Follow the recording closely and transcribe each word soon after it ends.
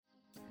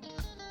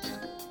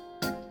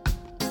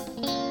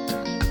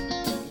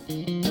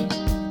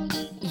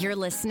You're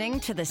listening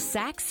to the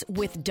Sex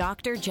with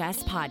Dr.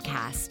 Jess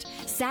podcast.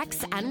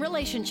 Sex and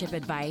relationship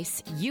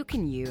advice you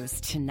can use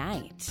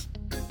tonight.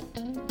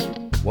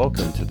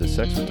 Welcome to the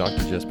Sex with Dr.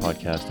 Jess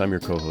podcast. I'm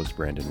your co-host,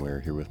 Brandon Ware,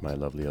 here with my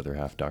lovely other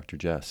half, Dr.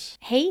 Jess.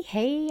 Hey,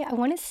 I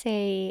want to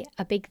say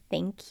a big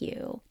thank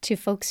you to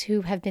folks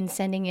who have been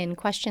sending in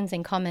questions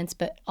and comments,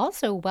 but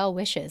also well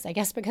wishes. I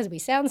guess because we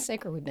sound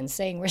sick or we've been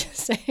saying we're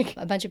sick.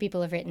 A bunch of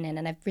people have written in,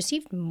 and I've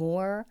received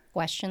more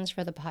questions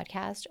for the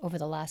podcast over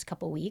the last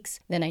couple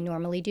weeks than I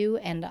normally do.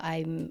 And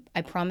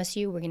I promise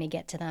you we're going to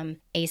get to them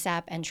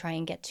ASAP and try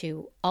and get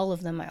to all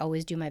of them. I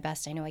always do my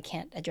best. I know I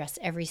can't address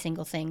every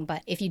single thing,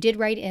 but if you did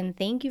write in,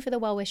 thank you for the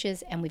well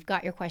wishes, and we've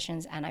got your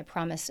questions, and I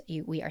promise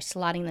you we are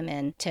slotting them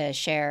in to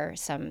share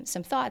some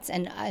thoughts.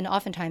 And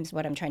oftentimes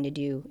what I'm trying to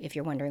do, if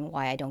you're wondering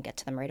why I don't get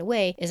to them right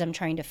away, is I'm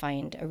trying to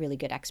find a really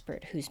good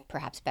expert who's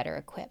perhaps better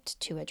equipped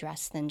to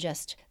address than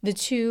just the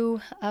two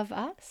of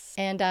us.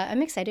 And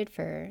I'm excited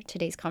for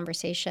today's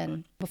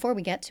conversation. Before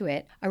we get to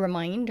it, a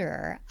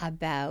reminder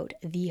about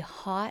the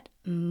Hot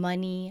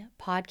Money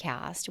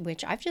podcast,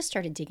 which I've just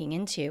started digging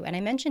into. And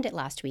I mentioned it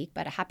last week,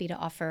 but I'm happy to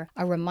offer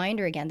a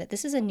reminder again that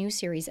this is a new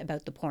series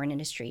about the porn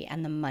industry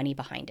and the money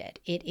behind it.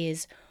 It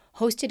is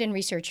hosted and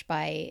researched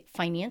by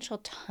Financial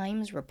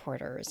Times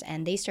reporters,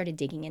 and they started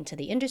digging into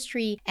the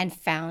industry and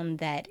found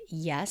that,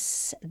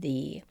 yes,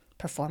 the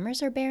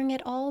performers are bearing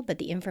it all, but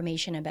the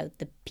information about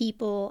the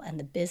people and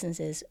the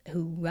businesses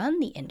who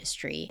run the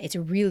industry, it's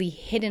really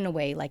hidden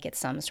away like it's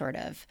some sort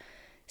of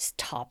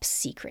top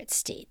secret,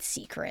 state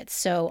secret.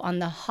 So on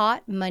the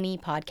Hot Money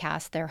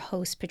podcast, their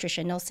hosts,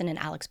 Patricia Nilsson and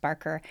Alex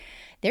Barker,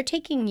 they're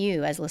taking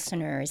you as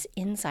listeners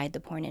inside the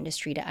porn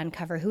industry to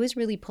uncover who is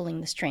really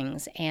pulling the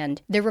strings. And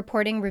their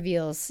reporting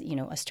reveals,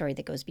 a story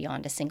that goes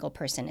beyond a single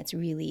person. It's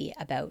really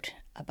about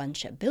a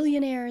bunch of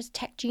billionaires,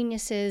 tech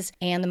geniuses,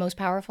 and the most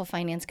powerful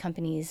finance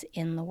companies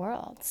in the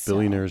world.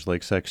 Billionaires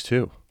like sex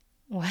too.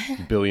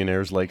 What?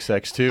 Billionaires like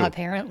sex too.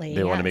 Apparently,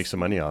 They want to make some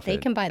money off it. They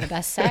can buy the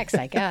best sex,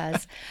 I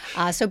guess.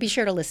 So be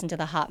sure to listen to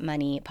the Hot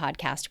Money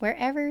podcast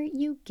wherever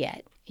you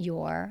get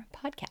your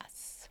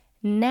podcasts.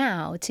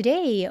 Now,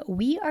 today,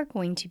 we are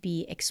going to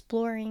be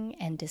exploring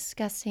and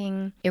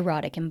discussing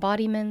erotic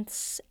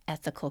embodiments,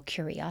 ethical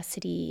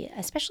curiosity,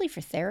 especially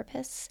for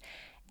therapists,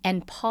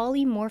 and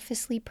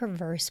polymorphously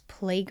perverse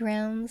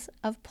playgrounds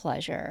of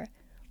pleasure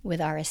with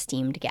our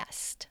esteemed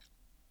guest.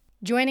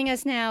 Joining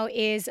us now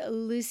is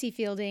Lucy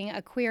Fielding,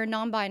 a queer,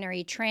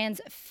 non-binary,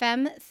 trans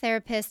femme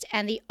therapist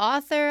and the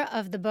author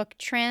of the book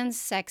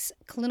Transsex: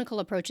 Clinical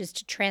Approaches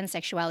to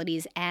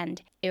Transsexualities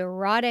and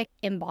Erotic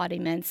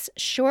Embodiments,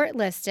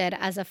 shortlisted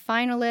as a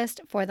finalist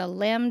for the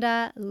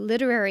Lambda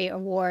Literary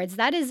Awards.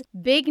 That is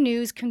big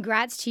news.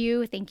 Congrats to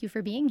you. Thank you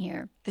for being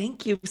here.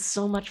 Thank you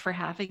so much for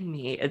having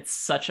me. It's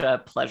such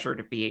a pleasure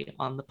to be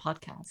on the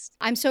podcast.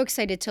 I'm so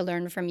excited to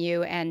learn from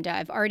you, and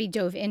I've already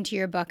dove into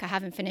your book. I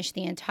haven't finished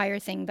the entire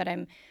thing, but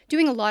I'm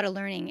doing a lot of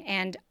learning.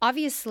 And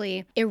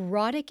obviously,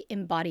 erotic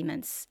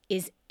embodiments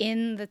is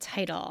in the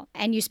title,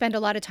 and you spend a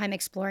lot of time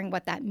exploring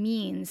what that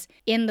means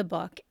in the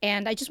book.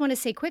 And I just want to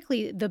say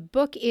quickly, the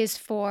book is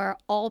for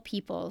all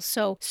people.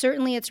 So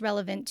certainly it's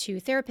relevant to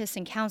therapists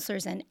and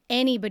counselors and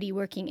anybody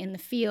working in the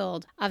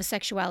field of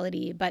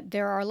sexuality, but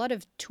there are a lot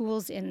of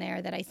tools in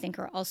there that I think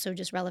are also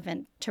just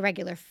relevant to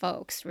regular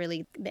folks,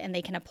 really, and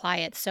they can apply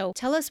it. So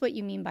tell us what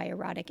you mean by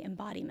erotic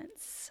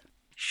embodiments.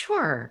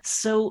 Sure.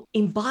 So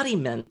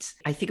embodiment,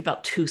 I think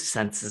about two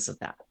senses of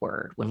that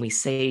word. When we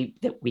say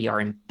that we are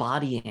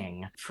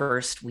embodying,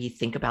 first we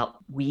think about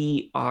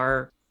we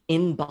are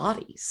in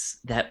bodies,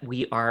 that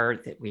we are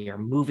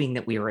moving,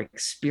 that we are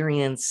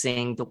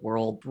experiencing the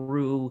world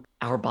through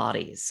our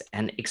bodies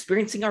and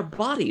experiencing our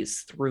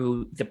bodies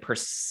through the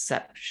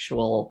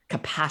perceptual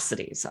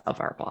capacities of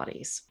our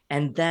bodies.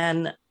 And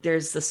then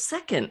there's the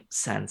second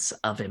sense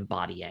of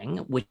embodying,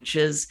 which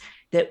is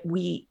that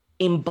we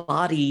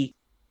embody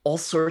all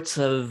sorts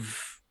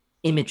of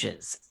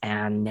images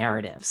and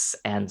narratives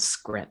and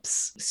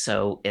scripts.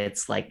 So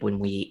it's like when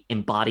we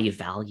embody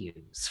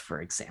values, for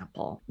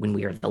example, when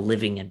we are the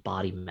living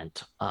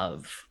embodiment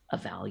of a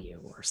value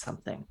or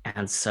something.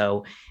 And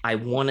so I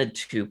wanted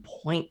to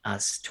point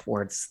us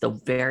towards the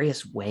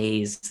various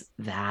ways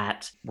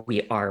that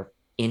we are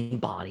in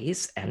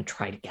bodies and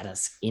try to get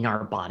us in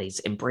our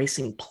bodies,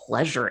 embracing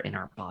pleasure in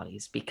our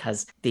bodies,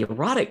 because the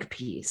erotic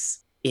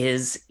piece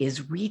is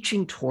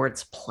reaching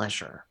towards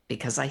pleasure.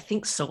 Because I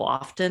think so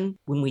often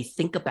when we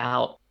think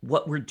about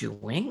what we're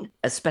doing,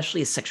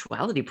 especially as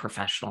sexuality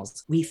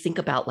professionals, we think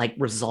about like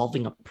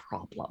resolving a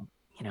problem,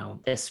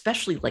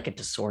 especially like a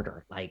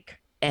disorder,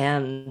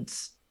 and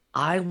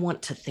I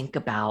want to think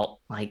about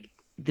like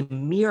the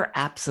mere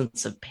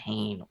absence of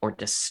pain or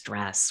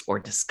distress or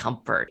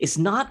discomfort is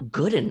not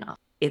good enough.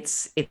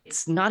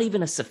 It's not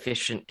even a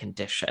sufficient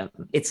condition.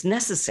 It's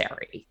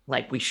necessary.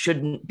 Like we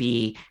shouldn't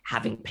be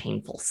having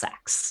painful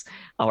sex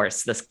or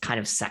this kind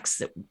of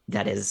sex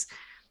that is,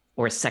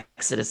 or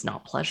sex that is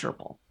not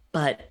pleasurable.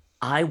 But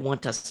I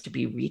want us to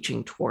be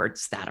reaching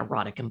towards that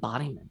erotic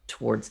embodiment,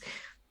 towards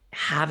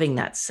having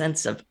that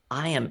sense of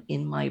I am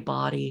in my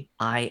body,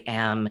 I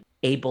am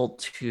able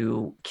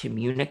to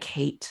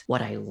communicate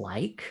what I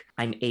like.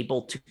 I'm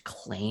able to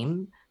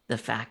claim the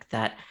fact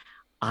that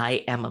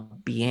I am a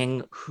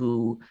being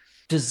who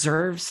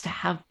deserves to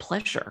have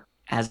pleasure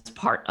as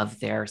part of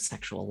their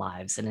sexual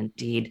lives. And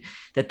indeed,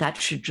 that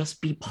should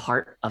just be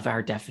part of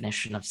our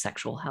definition of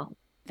sexual health.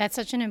 That's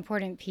such an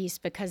important piece,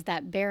 because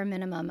that bare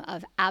minimum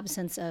of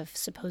absence of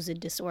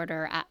supposed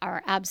disorder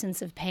or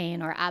absence of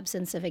pain or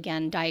absence of,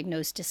 again,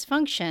 diagnosed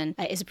dysfunction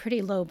is a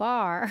pretty low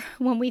bar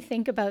when we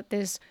think about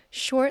this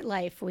short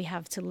life we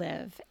have to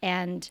live,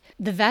 and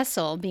the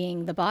vessel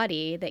being the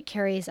body that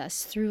carries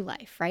us through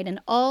life, right? And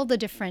all the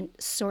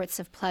different sorts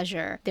of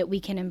pleasure that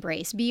we can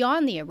embrace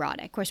beyond the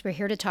erotic. Of course, we're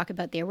here to talk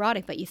about the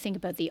erotic, but you think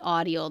about the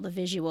audio, the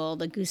visual,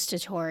 the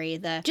gustatory,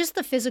 just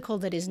the physical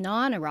that is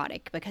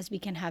non-erotic, because we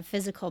can have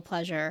physical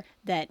pleasure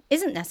that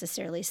isn't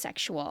necessarily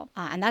sexual.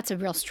 And that's a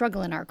real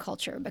struggle in our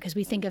culture, because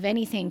we think of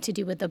anything to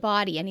do with the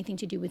body, anything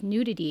to do with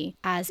nudity,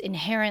 as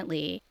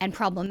inherently and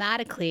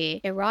problematically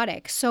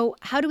erotic. So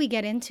how do we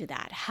get into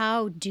that?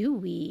 How do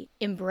we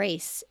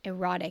embrace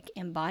erotic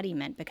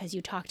embodiment? Because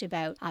you talked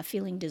about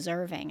feeling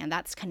deserving, and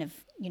that's kind of,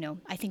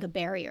 I think a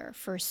barrier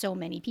for so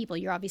many people.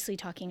 You're obviously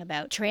talking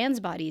about trans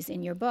bodies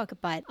in your book,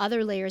 but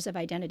other layers of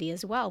identity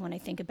as well. When I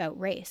think about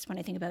race, when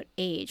I think about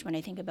age, when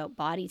I think about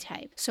body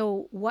type.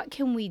 So what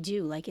can we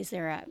do? Like, is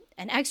there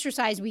an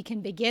exercise we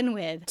can begin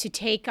with to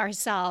take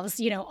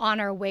ourselves, on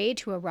our way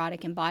to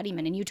erotic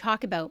embodiment? And you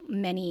talk about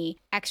many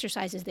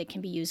exercises that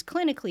can be used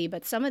clinically,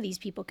 but some of these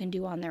people can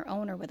do on their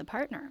own or with a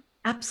partner.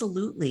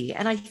 Absolutely.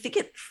 And I think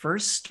it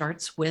first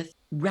starts with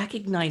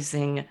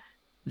recognizing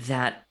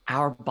that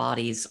our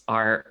bodies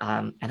are,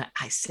 and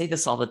I say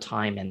this all the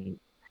time in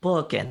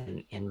book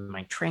and in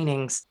my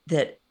trainings,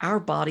 that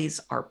our bodies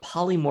are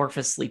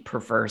polymorphously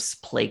perverse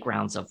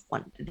playgrounds of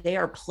wonder. They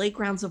are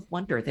playgrounds of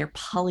wonder. They're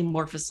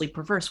polymorphously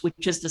perverse,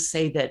 which is to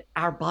say that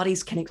our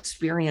bodies can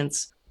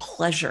experience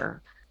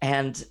pleasure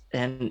and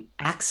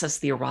access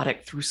the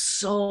erotic through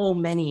so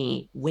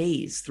many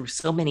ways, through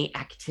so many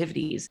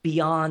activities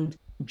beyond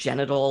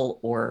genital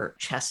or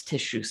chest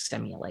tissue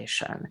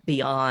stimulation,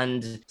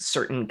 beyond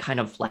certain kind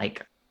of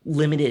like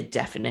limited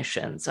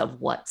definitions of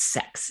what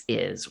sex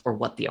is or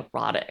what the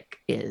erotic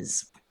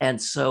is.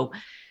 And so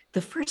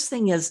the first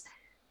thing is,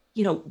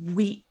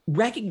 we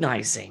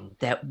recognizing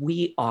that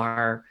we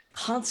are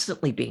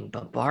constantly being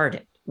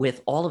bombarded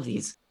with all of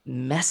these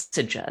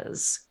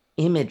messages,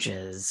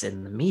 images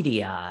in the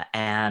media,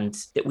 and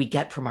that we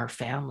get from our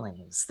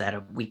families,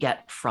 that we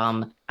get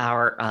from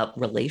our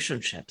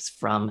relationships,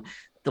 from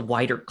the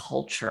wider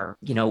culture,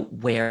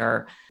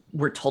 where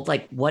we're told,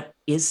 like, what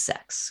is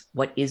sex?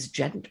 What is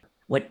gender?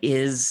 What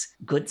is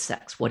good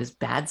sex? What is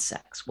bad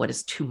sex? What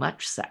is too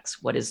much sex?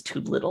 What is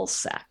too little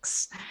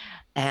sex?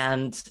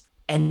 And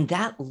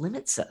that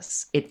limits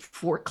us. It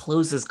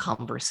forecloses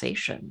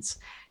conversations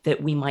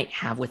that we might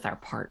have with our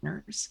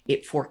partners.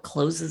 It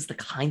forecloses the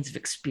kinds of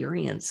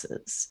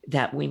experiences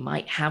that we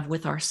might have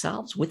with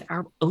ourselves, with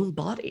our own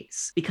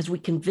bodies, because we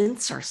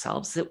convince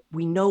ourselves that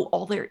we know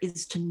all there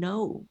is to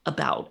know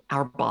about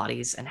our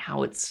bodies and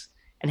how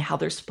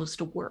they're supposed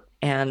to work.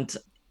 And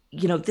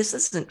this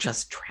isn't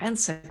just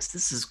trans sex.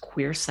 This is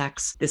queer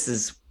sex. This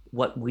is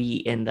what we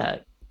in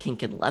the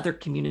kink and leather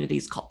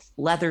communities call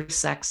leather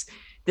sex.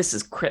 This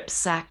is crip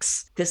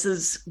sex. This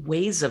is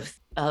ways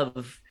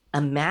of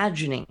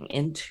imagining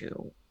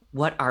into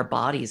what our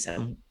bodies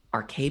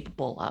are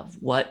capable of,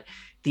 what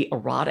the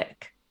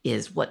erotic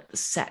is, what the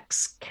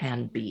sex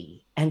can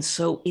be. And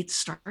so it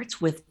starts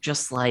with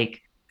just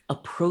like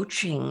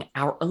approaching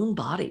our own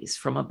bodies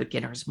from a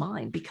beginner's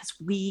mind, because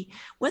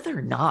whether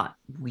or not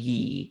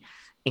we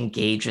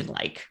engage in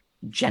like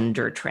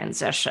gender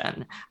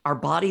transition, our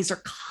bodies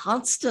are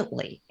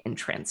constantly in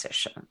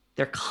transition.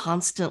 They're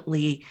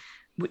constantly,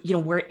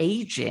 we're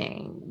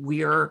aging,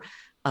 we're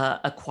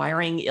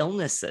acquiring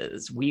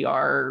illnesses, we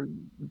are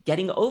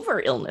getting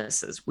over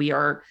illnesses, we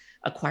are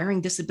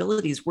acquiring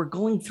disabilities, we're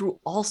going through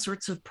all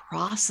sorts of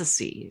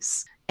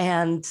processes.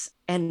 And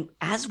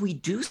as we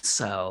do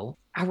so,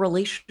 our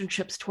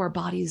relationships to our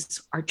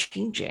bodies are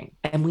changing,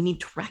 and we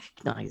need to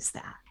recognize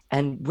that.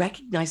 And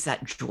recognize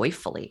that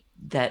joyfully,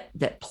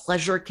 that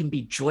pleasure can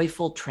be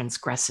joyful,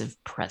 transgressive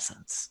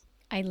presence.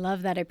 I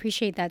love that. I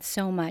appreciate that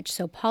so much.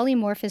 So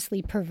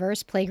polymorphously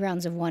perverse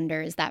playgrounds of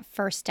wonder is that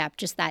first step,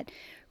 just that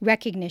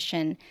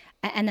recognition.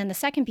 And then the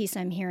second piece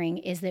I'm hearing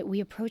is that we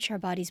approach our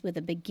bodies with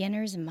a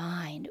beginner's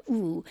mind.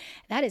 Ooh,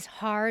 that is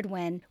hard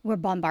when we're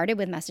bombarded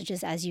with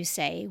messages, as you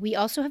say. We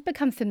also have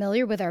become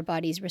familiar with our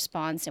body's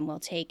response, and we'll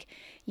take,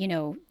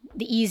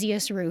 the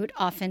easiest route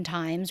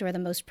oftentimes, or the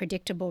most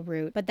predictable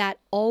route. But that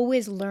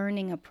always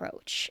learning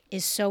approach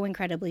is so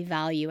incredibly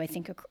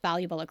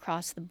valuable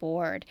across the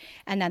board.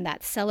 And then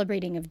that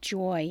celebrating of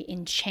joy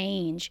in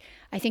change.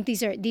 I think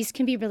these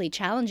can be really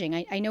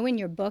challenging. I know in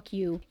your book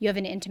you have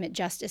an intimate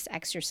justice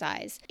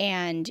exercise,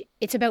 and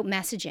it's about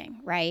messaging,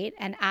 right?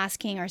 And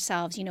asking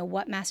ourselves,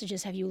 what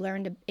messages have you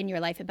learned in your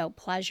life about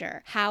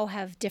pleasure? How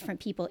have different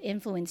people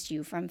influenced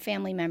you, from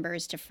family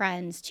members to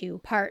friends to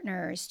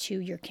partners to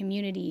your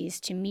communities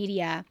to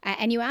media?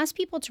 And you ask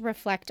people to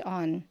reflect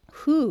on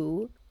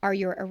who are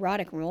your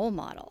erotic role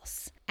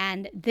models.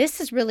 And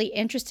this is really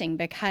interesting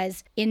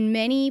because in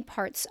many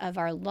parts of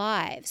our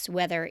lives,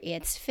 whether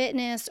it's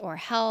fitness or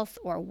health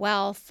or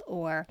wealth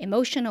or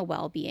emotional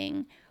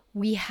well-being,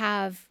 we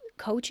have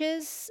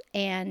coaches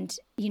and,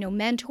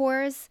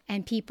 mentors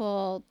and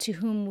people to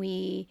whom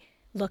we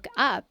look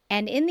up.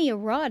 And in the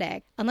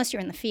erotic, unless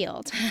you're in the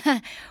field,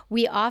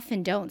 we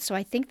often don't. So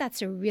I think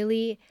that's a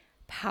really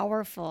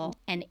powerful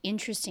and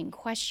interesting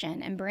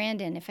question. And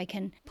Brandon, if I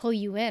can pull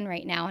you in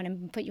right now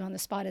and put you on the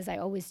spot as I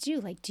always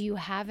do, do you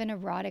have an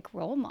erotic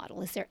role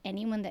model? Is there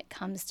anyone that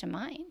comes to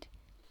mind?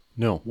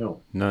 No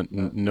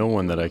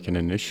one that I can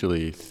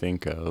initially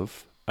think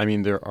of. I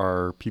mean, there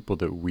are people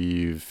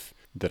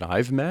that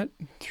I've met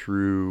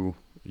through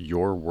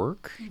your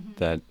work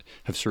that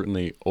have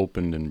certainly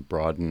opened and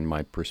broadened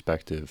my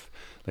perspective.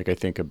 Like I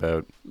think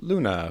about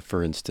Luna,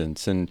 for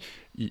instance, and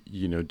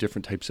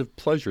different types of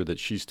pleasure that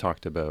she's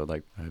talked about.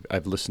 Like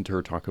I've listened to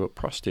her talk about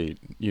prostate,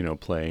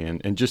 play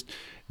and just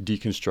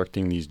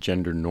deconstructing these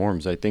gender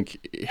norms. I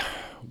think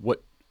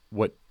what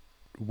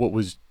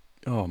was,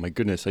 oh my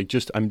goodness,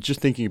 I'm just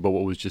thinking about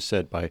what was just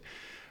said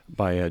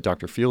by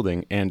Dr.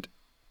 Fielding, and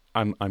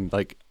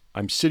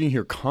I'm sitting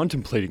here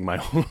contemplating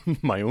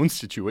my own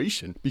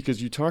situation,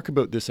 because you talk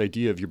about this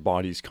idea of your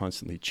body's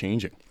constantly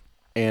changing.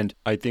 And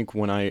I think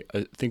when I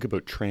think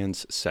about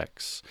trans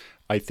sex,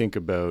 I think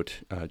about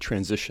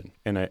transition,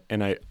 and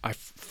I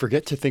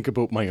forget to think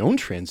about my own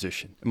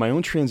transition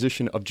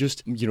of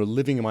just,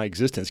 living in my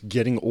existence,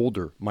 getting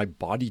older, my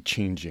body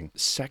changing,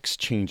 sex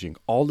changing,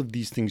 all of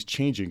these things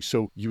changing.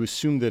 So you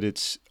assume that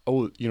it's,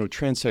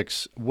 trans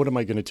sex, what am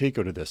I going to take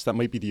out of this? That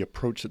might be the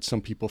approach that some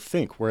people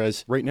think.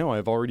 Whereas right now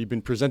I've already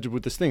been presented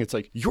with this thing. It's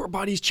like, your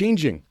body's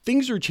changing,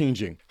 things are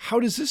changing. How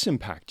does this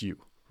impact you?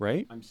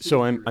 Right?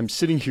 So I'm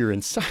sitting here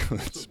in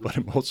silence, but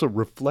I'm also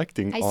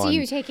reflecting on... I see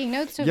you taking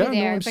notes over there.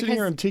 Yeah, I'm sitting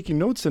here, I'm taking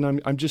notes, and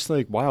I'm just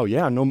like, wow,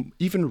 yeah, no,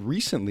 even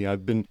recently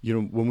I've been,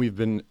 when we've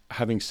been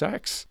having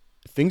sex,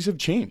 things have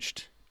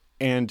changed.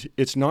 And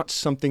it's not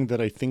something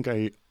that I think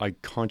I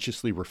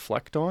consciously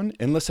reflect on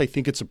unless I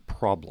think it's a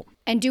problem.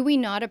 And do we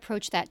not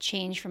approach that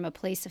change from a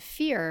place of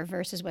fear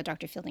versus what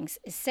Dr. Fielding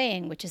is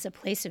saying, which is a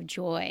place of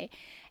joy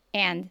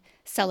and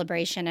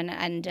celebration,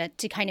 and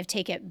to kind of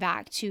take it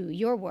back to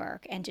your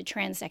work and to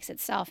trans sex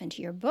itself and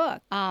to your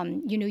book,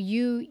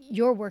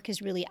 your work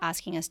is really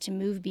asking us to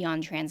move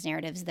beyond trans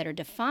narratives that are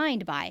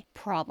defined by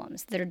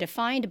problems, that are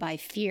defined by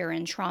fear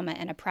and trauma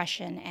and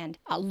oppression and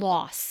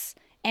loss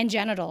and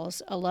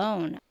genitals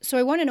alone. So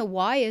I want to know,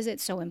 why is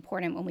it so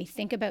important when we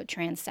think about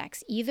trans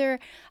sex, either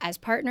as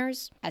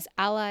partners, as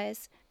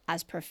allies,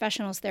 as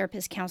professionals,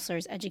 therapists,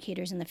 counselors,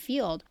 educators in the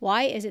field,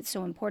 why is it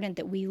so important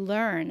that we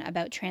learn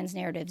about trans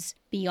narratives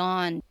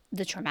beyond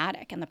the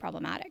traumatic and the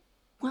problematic?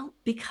 Well,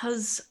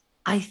 because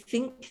I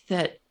think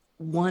that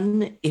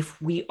one, if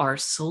we are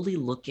solely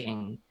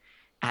looking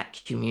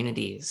at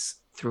communities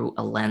through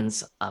a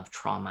lens of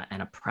trauma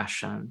and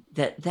oppression,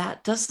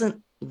 that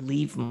doesn't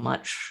leave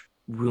much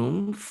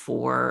room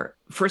for,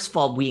 first of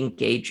all, we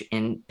engage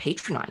in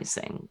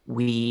patronizing,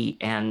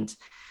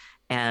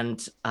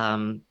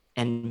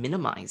 and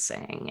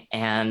minimizing.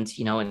 And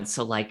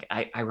so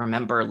I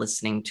remember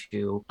listening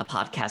to a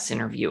podcast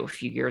interview a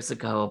few years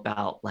ago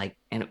about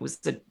and it was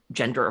the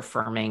gender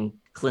affirming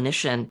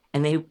clinician,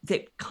 and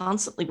they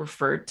constantly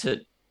referred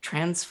to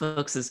trans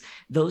folks as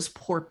those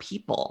poor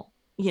people,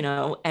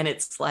 and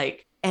it's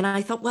and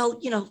I thought, well,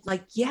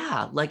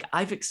 yeah,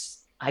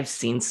 I've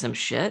seen some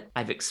shit,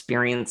 I've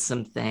experienced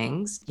some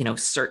things,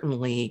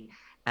 certainly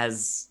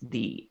as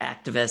the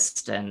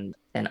activist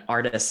and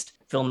artist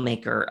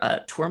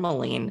filmmaker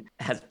Tourmaline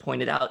has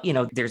pointed out,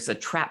 there's a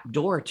trap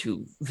door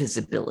to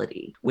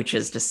visibility, which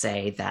is to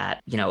say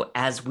that,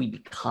 as we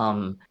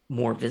become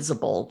more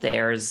visible,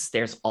 there's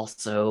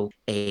also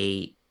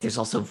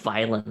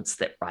violence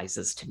that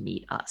rises to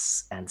meet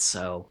us. And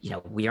so,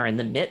 we are in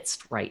the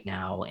midst right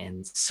now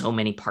in so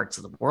many parts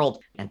of the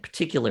world, and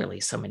particularly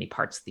so many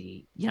parts of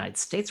the United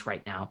States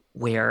right now,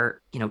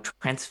 where,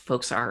 trans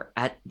folks are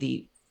at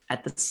the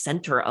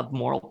center of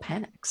moral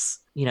panics,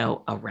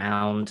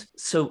 around.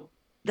 So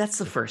that's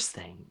the first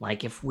thing.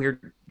 If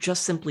we're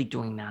just simply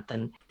doing that,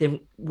 then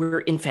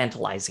we're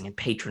infantilizing and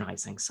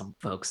patronizing some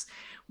folks.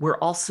 We're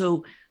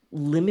also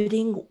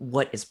limiting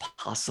what is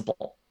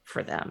possible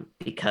for them,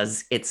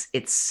 because it's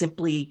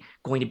simply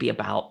going to be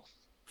about,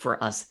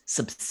 for us,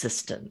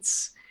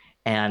 subsistence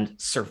and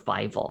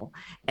survival.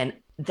 And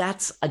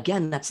that's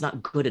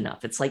not good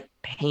enough. It's like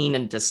pain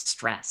and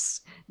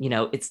distress.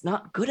 It's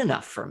not good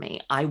enough for me.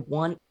 I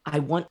want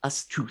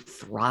us to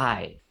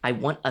thrive. I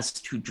want us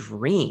to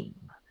dream.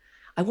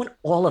 I want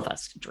all of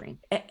us to dream.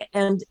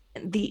 And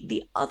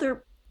the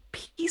other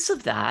piece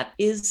of that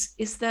is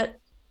that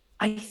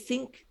I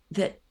think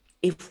that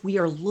if we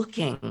are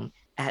looking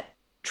at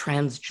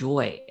trans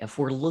joy, if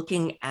we're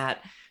looking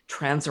at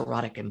trans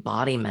erotic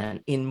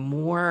embodiment in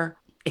more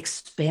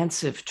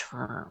expansive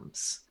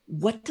terms,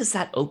 what does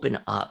that open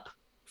up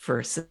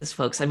for cis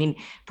folks? I mean,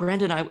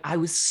 Brandon, I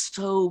was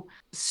so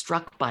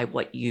struck by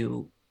what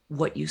you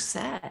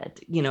said,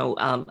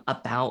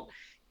 about,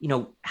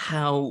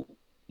 how,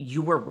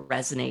 you were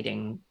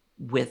resonating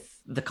with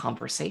the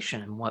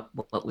conversation and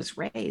what was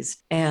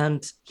raised.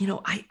 And,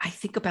 I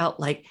think about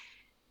like,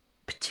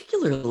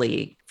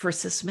 particularly for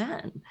cis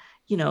men,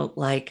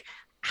 like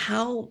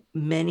how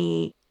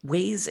many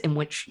ways in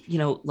which,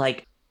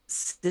 like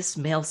cis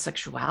male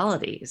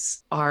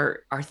sexualities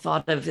are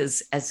thought of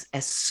as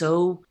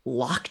so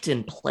locked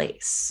in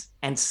place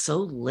and so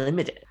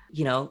limited,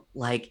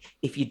 like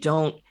if you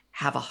don't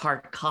have a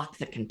hard cock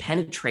that can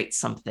penetrate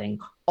something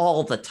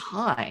all the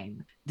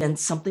time, then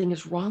something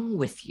is wrong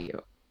with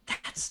you.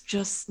 That's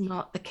just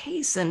not the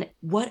case. And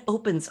what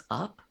opens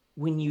up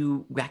when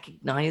you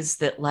recognize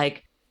that,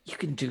 like, you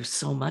can do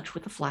so much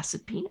with a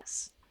flaccid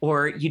penis,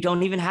 or you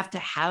don't even have to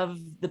have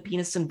the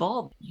penis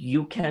involved.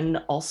 You can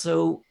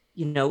also,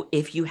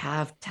 if you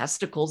have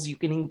testicles, you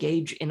can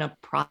engage in a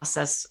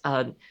process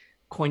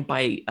coined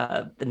by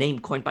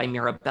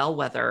Mira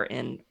Bellwether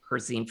in her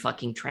zine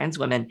Fucking Trans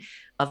Women,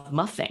 of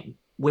muffing,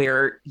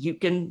 where you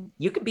can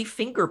be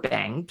finger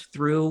banged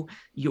through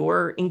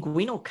your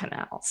inguinal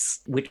canals,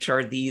 which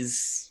are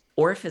these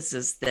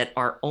orifices that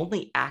are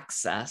only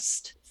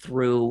accessed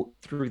through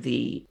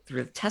the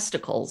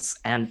testicles,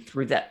 and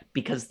through that,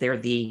 because they're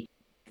the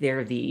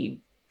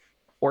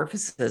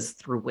orifices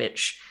through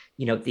which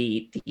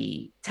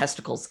the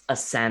testicles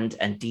ascend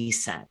and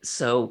descend.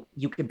 So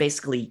you can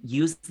basically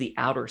use the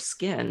outer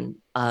skin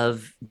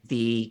of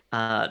the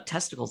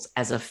testicles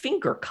as a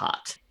finger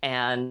cut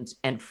and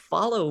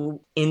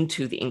follow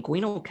into the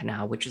inguinal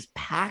canal, which is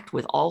packed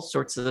with all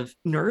sorts of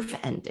nerve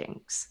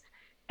endings.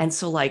 And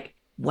so, like,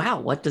 wow,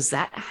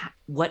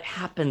 what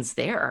happens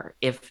there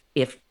if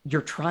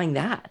you're trying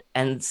that,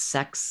 and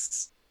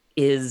sex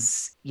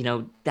is,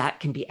 that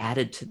can be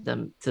added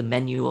to the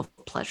menu of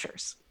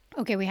pleasures.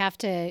 Okay, we have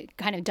to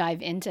kind of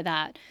dive into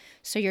that.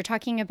 So you're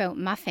talking about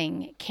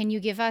muffing. Can you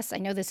give us, I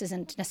know this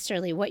isn't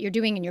necessarily what you're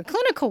doing in your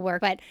clinical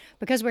work, but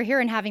because we're here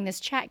and having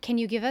this chat, can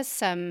you give us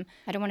some,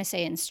 I don't want to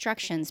say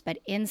instructions, but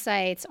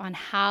insights on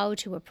how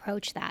to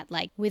approach that?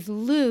 Like with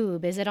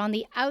lube, is it on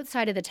the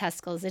outside of the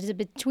testicles? Is it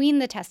between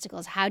the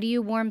testicles? How do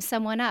you warm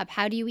someone up?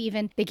 How do you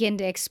even begin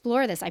to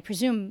explore this? I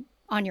presume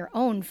on your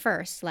own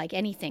first, like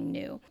anything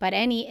new. But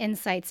any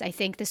insights, I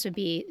think this would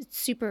be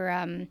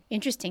super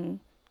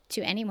interesting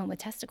to anyone with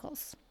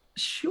testicles.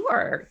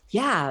 Sure.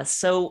 Yeah.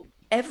 So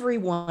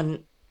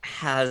everyone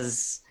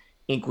has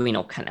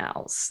inguinal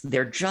canals.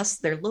 They're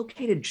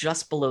located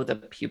just below the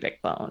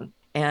pubic bone.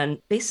 And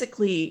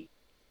basically,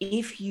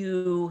 if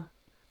you're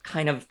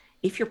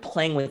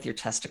playing with your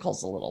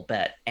testicles a little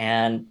bit,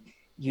 and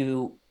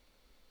you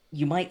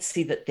might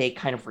see that they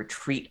kind of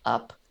retreat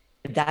up,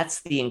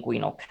 that's the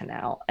inguinal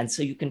canal. And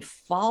so you can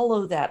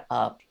follow that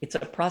up. It's a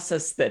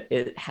process that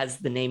it has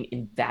the name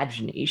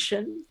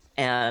invagination.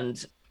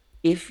 And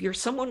if you're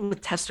someone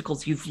with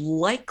testicles, you've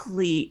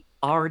likely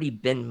already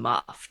been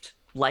muffed,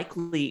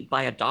 likely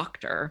by a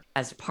doctor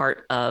as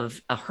part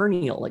of a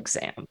hernial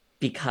exam,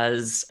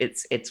 because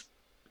it's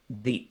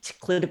the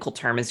clinical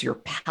term is you're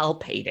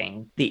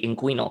palpating the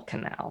inguinal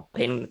canal,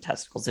 palpating the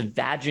testicles,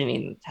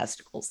 invaginating the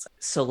testicles.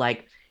 So,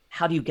 like,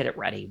 how do you get it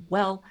ready?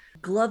 Well,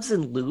 gloves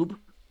and lube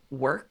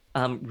work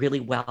really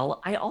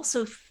well. I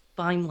also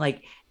find,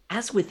 like,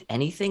 as with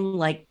anything,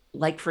 like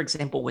for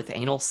example, with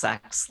anal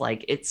sex,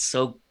 like, it's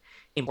so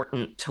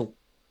important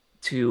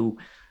to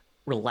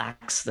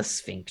relax the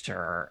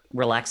sphincter,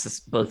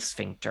 both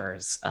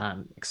sphincters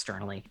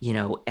externally,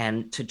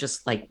 and to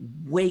just like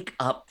wake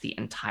up the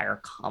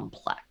entire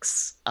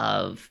complex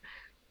of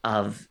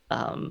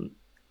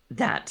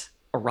that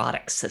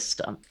erotic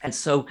system. And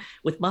so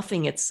with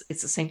muffing, it's the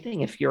same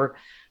thing. If you're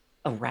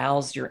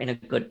aroused, you're in a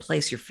good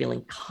place, you're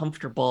feeling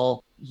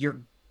comfortable,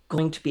 you're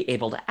going to be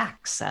able to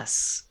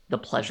access the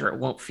pleasure. It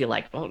won't feel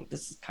like, oh,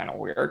 this is kind of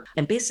weird.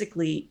 And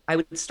basically, I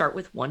would start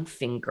with one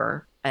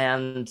finger,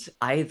 and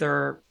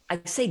either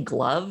I'd say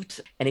gloved.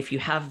 And if you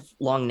have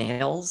long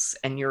nails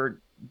and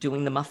you're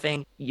doing the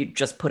muffing, you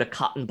just put a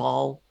cotton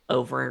ball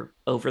over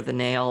the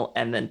nail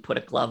and then put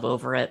a glove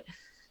over it.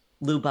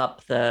 Lube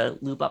up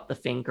the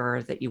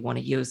finger that you want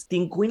to use. The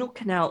inguinal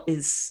canal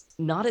is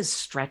not as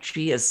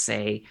stretchy as,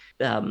 say,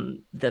 the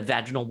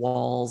vaginal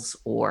walls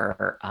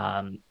or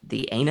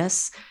the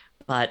anus,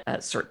 but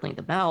certainly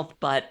the mouth.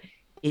 But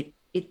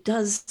it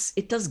does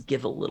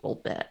give a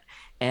little bit,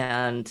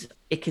 and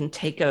it can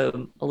take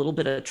a little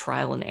bit of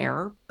trial and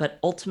error. But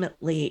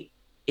ultimately,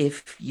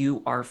 if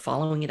you are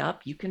following it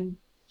up, you can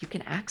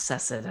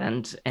access it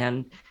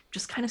and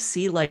just kind of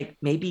see, like,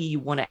 maybe you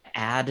want to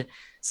add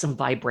some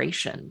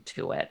vibration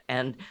to it.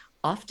 And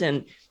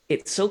often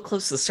it's so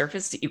close to the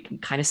surface that you can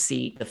kind of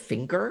see the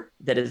finger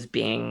that is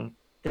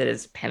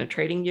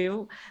penetrating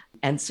you.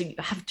 And so you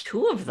have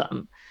two of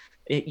them.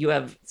 You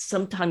have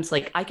sometimes,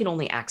 like, I can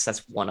only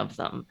access one of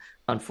them,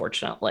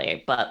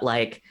 unfortunately, but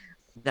like,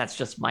 that's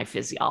just my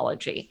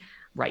physiology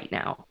right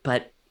now,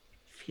 but it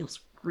feels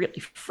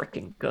really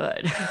freaking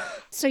good.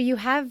 So you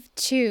have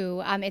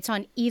two, it's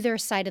on either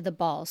side of the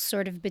ball,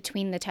 sort of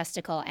between the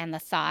testicle and the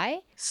thigh.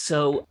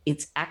 So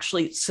it's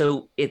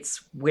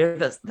where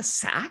the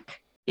sac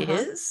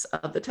is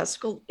of the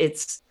testicle.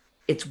 It's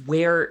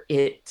where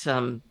it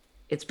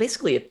it's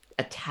basically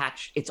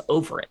attached, it's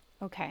over it.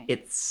 Okay.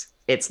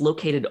 It's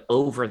located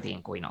over the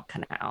inguinal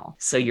canal.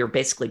 So you're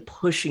basically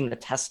pushing the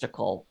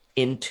testicle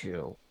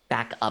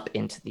back up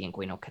into the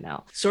inguinal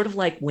canal. Sort of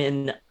like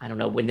when, I don't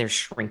know, when there's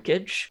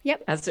shrinkage,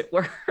 Yep. as it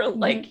were,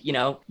 like,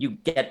 you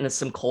get into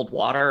some cold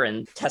water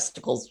and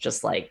testicles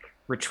just like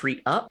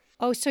retreat up.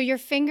 Oh, so your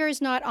finger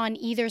is not on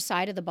either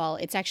side of the ball.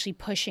 It's actually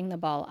pushing the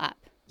ball up.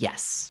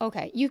 Yes.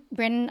 Okay.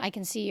 Brandon, I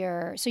can see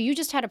so you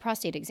just had a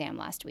prostate exam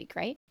last week,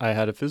 right? I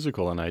had a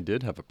physical and I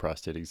did have a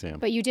prostate exam.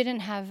 But you didn't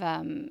have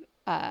an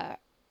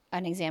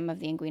exam of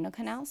the inguinal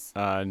canals?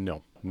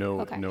 No.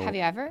 Okay. No. Have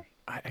you ever?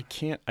 I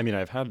can't. I mean,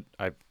 I've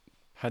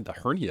had the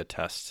hernia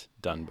test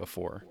done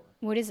before.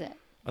 What is it?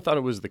 I thought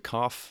it was the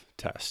cough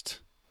test,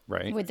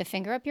 right? With the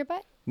finger up your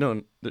butt?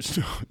 No,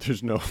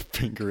 there's no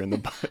finger in the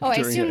butt. Oh, I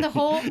assume the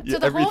whole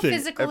whole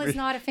physical is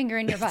not a finger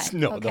in your butt.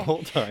 No, okay. The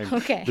whole time.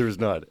 Okay. There's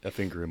not a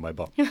finger in my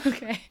butt.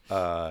 Okay.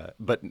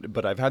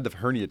 But I've had the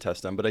hernia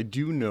test done. But I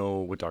do know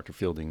what Dr.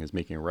 Fielding is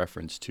making a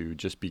reference to,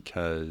 just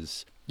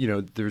because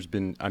there's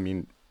been. I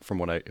mean,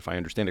 if I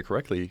understand it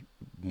correctly,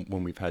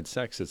 when we've had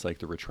sex, it's like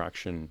the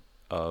retraction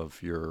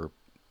of your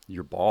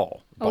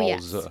balls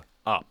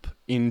up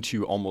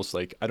into almost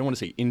like, I don't want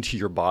to say into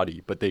your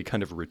body, but they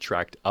kind of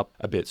retract up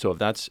a bit. So if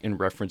that's in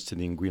reference to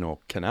the inguinal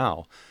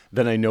canal,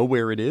 then I know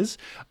where it is.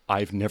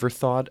 I've never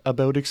thought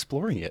about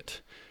exploring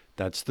it.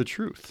 That's the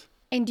truth.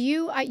 And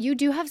you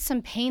do have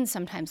some pain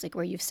sometimes, like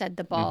where you've said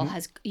the ball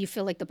you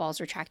feel like the ball's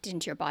retracted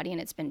into your body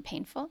and it's been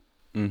painful.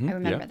 Mm-hmm. I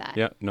remember that.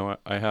 Yeah, no,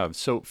 I have.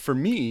 So for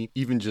me,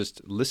 even just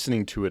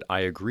listening to it, I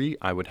agree.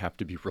 I would have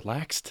to be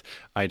relaxed.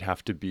 I'd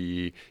have to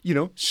be,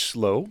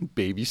 slow,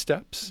 baby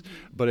steps.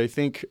 Mm-hmm. But I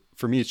think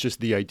for me, it's just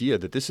the idea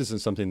that this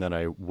isn't something that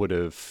I would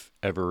have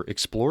ever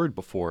explored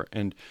before.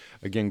 And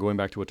again, going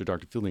back to what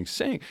Dr. Fielding's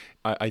saying,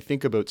 I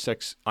think about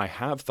sex. I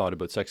have thought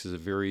about sex as a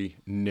very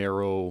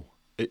narrow.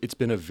 It's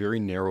been a very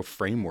narrow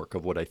framework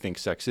of what I think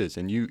sex is.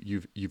 And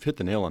you've hit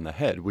the nail on the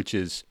head, which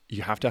is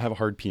you have to have a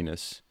hard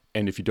penis.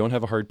 And if you don't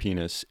have a hard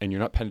penis and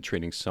you're not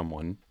penetrating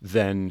someone,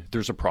 then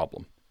there's a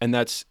problem. And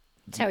that's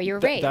how you were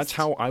raised. That's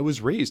how I was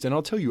raised. And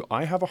I'll tell you,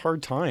 I've had a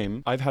hard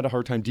time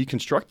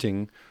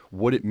deconstructing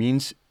what it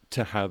means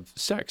to have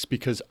sex,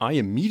 because I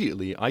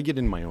get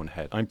in my own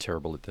head. I'm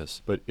terrible at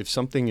this. But if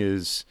something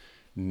is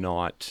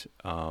not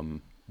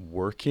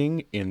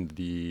working in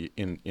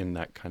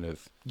that kind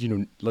of,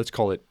 let's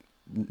call it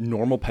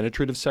normal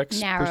penetrative sex,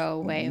 narrow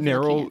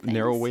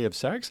way of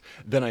sex,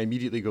 then I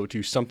immediately go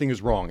to something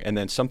is wrong, and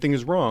then something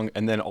is wrong,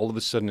 and then all of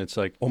a sudden it's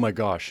like, oh my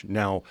gosh,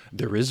 now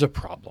there is a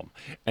problem,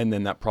 and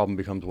then that problem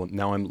becomes, well,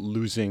 now I'm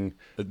losing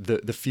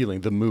the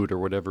feeling, the mood, or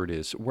whatever it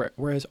is.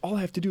 Whereas all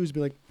I have to do is be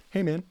like,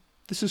 hey man,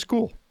 this is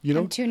cool,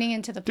 I'm tuning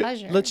into the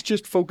pleasure. Let's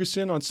just focus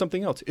in on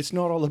something else. It's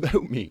not all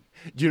about me.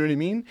 Do you know what I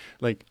mean?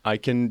 Like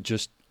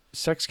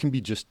sex can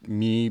be just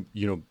me,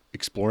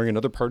 exploring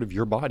another part of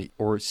your body,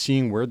 or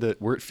seeing where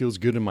it feels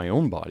good in my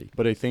own body.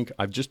 But I think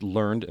I've just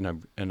learned,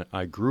 and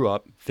I grew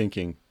up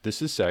thinking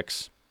this is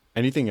sex.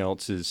 Anything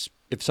else is,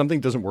 if something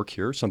doesn't work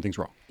here, something's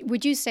wrong.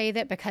 Would you say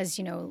that because,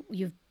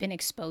 you've been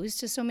exposed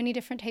to so many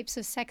different types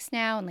of sex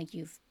now, and like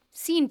you've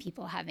seen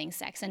people having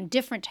sex and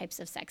different types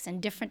of sex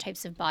and different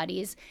types of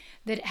bodies,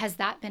 has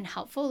that been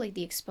helpful, like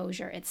the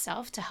exposure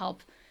itself, to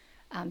help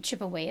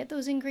chip away at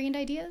those ingrained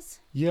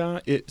ideas? Yeah,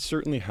 it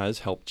certainly has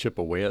helped chip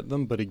away at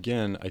them. But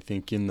again, I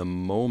think in the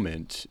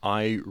moment,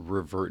 I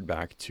revert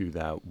back to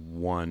that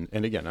one.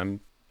 And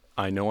again,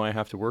 I know I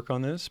have to work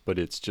on this, but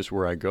it's just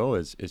where I go.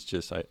 It's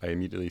just I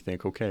immediately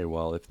think, okay,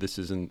 well, if this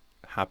isn't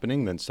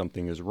happening, then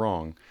something is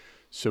wrong.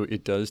 So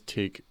it does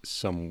take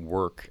some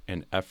work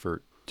and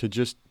effort to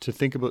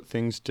think about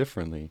things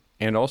differently,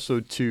 and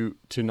also to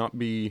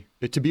be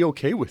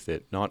okay with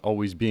it not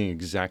always being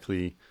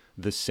exactly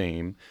the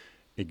same,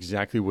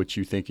 exactly what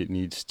you think it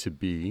needs to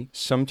be.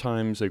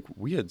 Sometimes, like,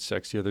 we had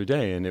sex the other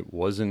day and it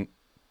wasn't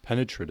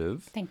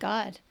penetrative. Thank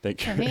God.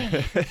 For me.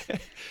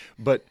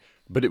 but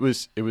it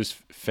was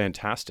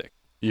fantastic.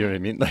 You know what I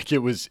mean? Like, it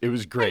was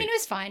great. I mean, it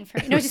was fine for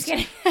me. No, just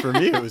kidding. For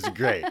me, it was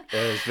great.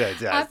 It was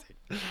fantastic.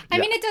 I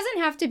mean, it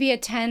doesn't have to be a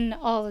 10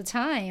 all the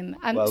time.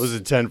 Well, it was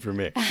a 10 for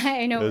me.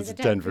 I know it was a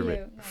 10 for me.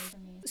 You.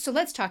 So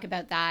let's talk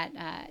about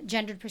that.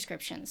 Gendered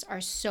prescriptions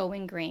are so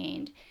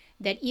ingrained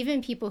that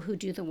even people who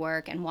do the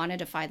work and want to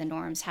defy the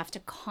norms have to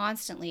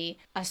constantly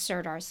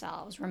assert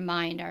ourselves,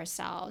 remind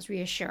ourselves,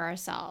 reassure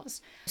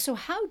ourselves. So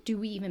how do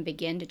we even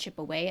begin to chip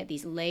away at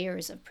these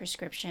layers of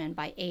prescription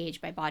by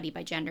age, by body,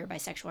 by gender, by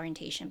sexual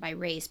orientation, by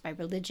race, by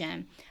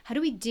religion? How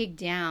do we dig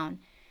down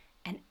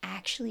and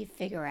actually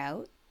figure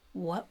out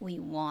what we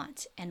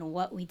want and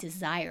what we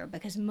desire?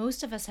 Because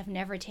most of us have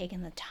never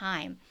taken the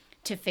time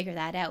to figure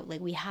that out. Like,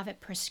 we have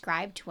it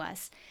prescribed to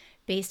us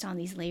based on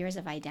these layers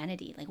of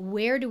identity. Like,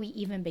 where do we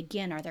even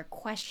begin? Are there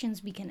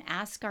questions we can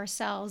ask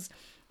ourselves?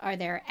 Are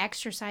there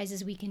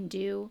exercises we can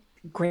do?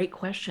 Great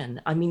question.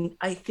 I mean,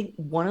 I think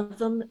one of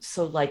them,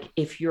 so like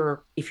if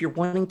you're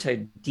wanting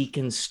to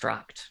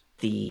deconstruct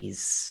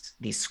these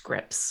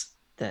scripts,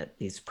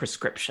 these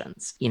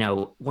prescriptions,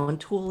 one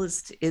tool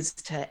is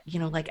to,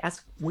 like,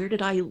 ask, where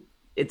did I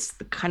it's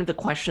the kind of the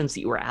questions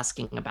that you were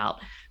asking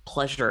about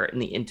pleasure in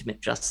the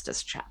intimate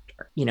justice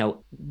chapter.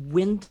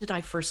 When did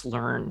I first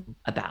learn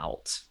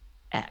about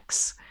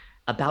X,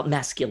 about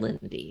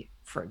masculinity,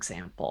 for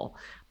example,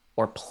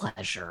 or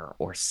pleasure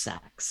or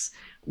sex?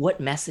 What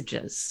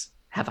messages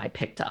have I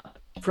picked up?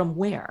 From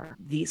where?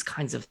 These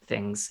kinds of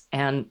things.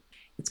 And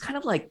it's kind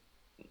of like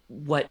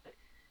what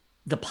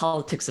the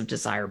politics of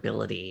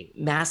desirability,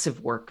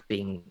 massive work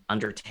being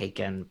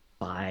undertaken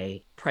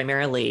by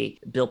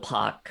primarily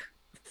BIPOC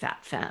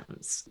fat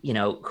femmes,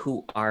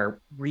 who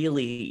are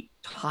really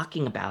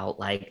talking about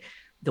like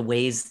the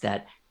ways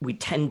that we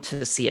tend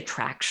to see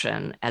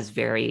attraction as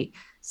very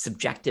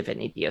subjective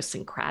and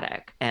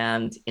idiosyncratic.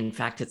 And in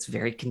fact, it's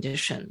very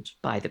conditioned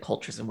by the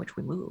cultures in which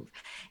we move.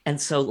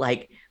 And so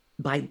like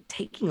by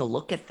taking a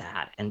look at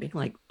that and being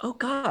like, oh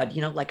God,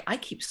 like I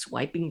keep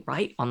swiping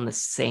right on the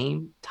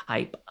same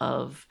type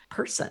of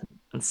person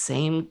and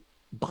same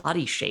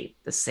body shape,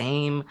 the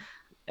same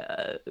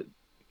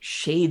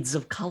shades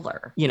of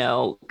color,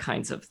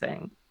 kinds of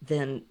thing,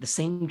 then the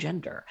same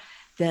gender,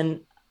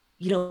 then,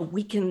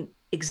 we can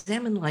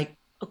examine like,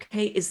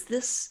 okay, is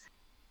this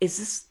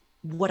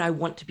what I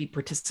want to be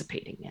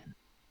participating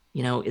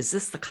in? Is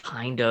this the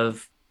kind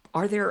of,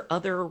 are there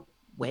other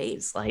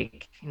ways?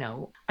 Like,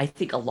 I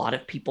think a lot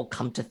of people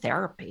come to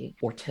therapy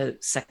or to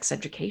sex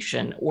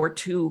education or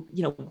to,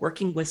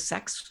 working with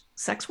sex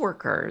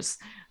workers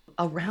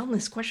around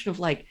this question of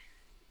like,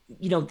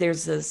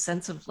 there's a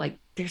sense of like,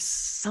 there's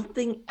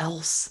something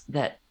else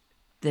that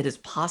is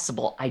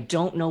possible. I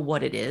don't know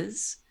what it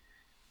is,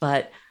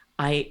 but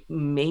I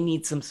may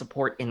need some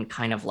support in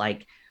kind of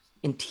like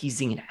in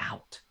teasing it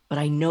out. But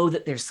I know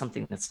that there's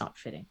something that's not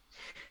fitting.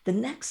 The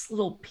next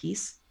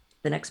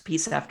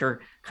piece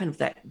after kind of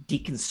that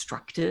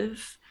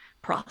deconstructive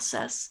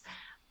process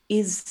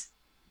is,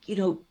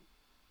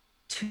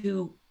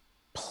 to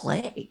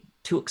play,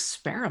 to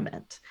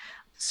experiment,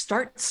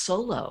 start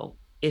solo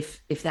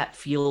if that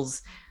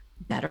feels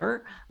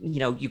better.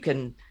 You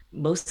can,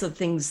 most of the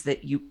things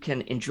that you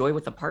can enjoy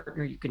with a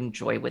partner, you can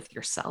enjoy with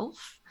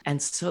yourself. And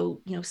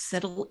so,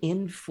 settle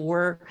in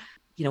for,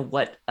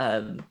 what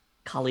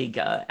colleague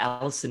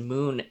Allison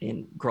Moon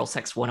in Girl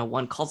Sex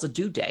 101 calls a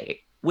due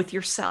date with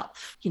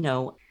yourself.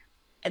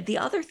 The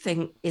other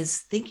thing is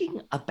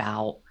thinking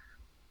about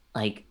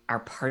like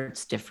our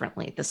parts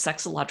differently. The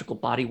sexological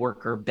body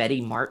worker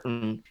Betty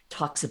Martin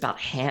talks about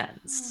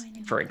hands,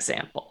 for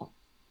example,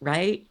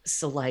 right?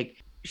 So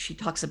like she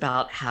talks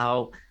about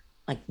how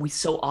like we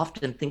so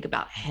often think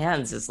about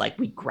hands as like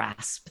we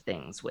grasp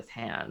things with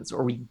hands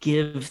or we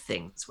give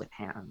things with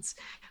hands,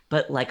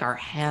 but like our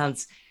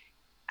hands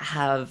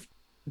have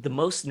the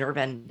most nerve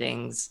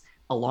endings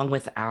along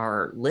with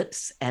our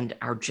lips and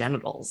our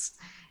genitals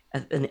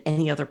than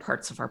any other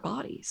parts of our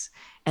bodies.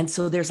 And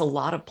so there's a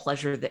lot of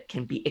pleasure that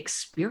can be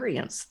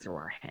experienced through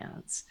our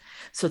hands.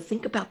 So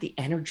think about the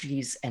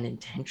energies and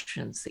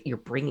intentions that you're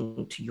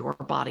bringing to your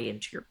body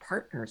and to your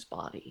partner's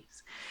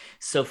bodies.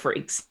 So for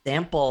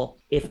example,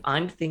 if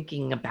I'm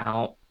thinking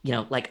about,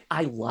 like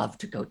I love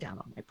to go down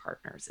on my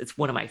partners. It's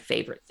one of my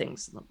favorite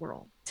things in the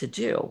world to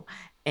do.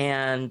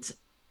 And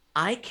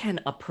I can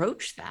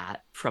approach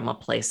that from a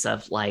place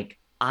of like,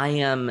 I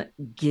am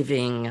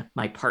giving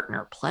my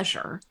partner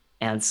pleasure.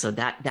 And so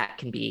that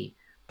can be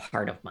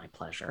part of my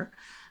pleasure.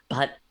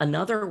 But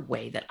another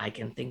way that I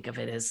can think of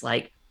it is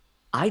like,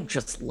 I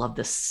just love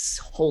this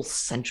whole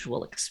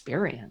sensual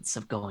experience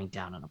of going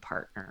down on a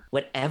partner,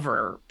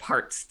 whatever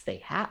parts they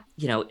have.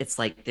 It's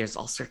like there's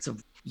all sorts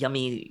of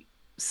yummy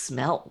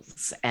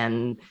smells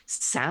and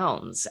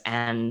sounds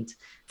and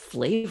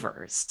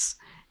flavors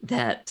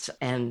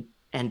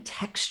and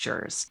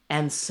textures.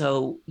 And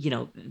so,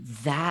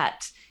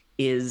 that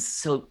is,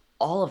 so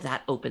all of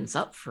that opens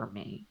up for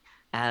me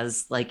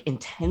as like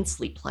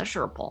intensely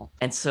pleasurable.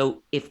 And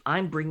so if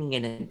I'm bringing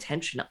in an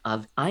intention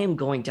of, I am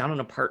going down on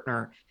a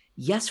partner,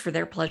 yes, for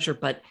their pleasure,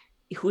 but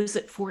who is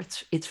it for?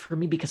 It's for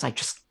me because I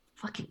just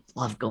fucking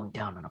love going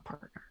down on a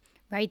partner.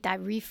 Right. That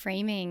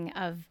reframing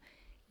of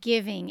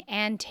giving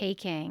and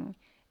taking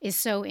is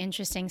so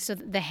interesting. So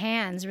the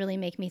hands really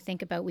make me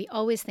think about, we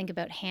always think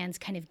about hands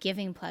kind of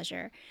giving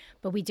pleasure,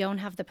 but we don't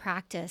have the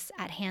practice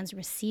at hands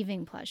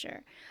receiving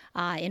pleasure.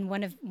 In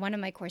one of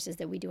my courses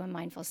that we do on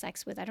mindful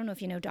sex with, I don't know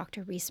if you know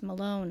Dr. Reese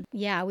Malone.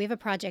 Yeah, we have a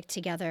project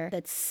together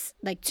that's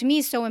like, to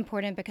me, so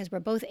important because we're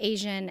both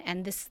Asian,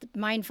 and this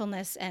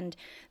mindfulness and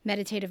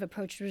meditative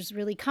approaches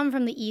really come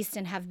from the East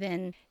and have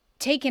been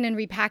taken and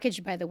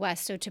repackaged by the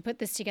West. So to put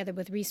this together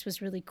with Reese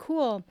was really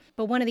cool.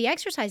 But one of the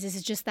exercises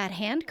is just that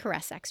hand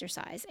caress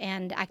exercise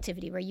and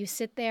activity where you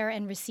sit there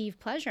and receive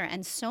pleasure.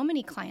 And so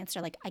many clients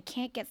are like, I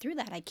can't get through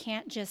that. I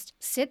can't just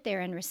sit there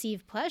and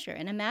receive pleasure.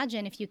 And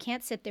imagine if you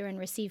can't sit there and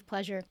receive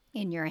pleasure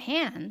in your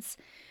hands,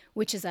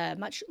 which is a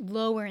much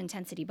lower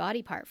intensity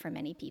body part for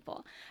many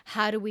people.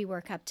 How do we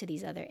work up to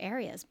these other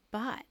areas?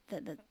 But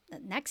the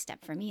next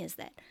step for me is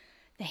that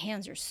the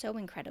hands are so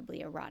incredibly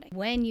erotic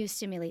when you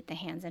stimulate the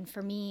hands. And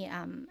for me,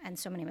 and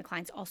so many of my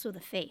clients, also the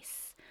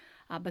face,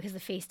 because the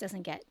face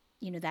doesn't get,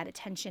 that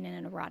attention in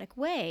an erotic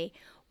way.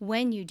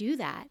 When you do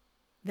that,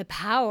 the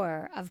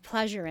power of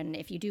pleasure, and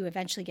if you do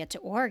eventually get to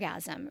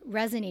orgasm,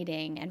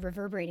 resonating and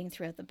reverberating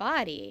throughout the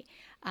body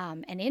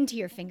and into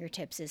your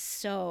fingertips is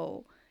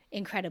so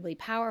incredibly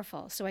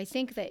powerful. So I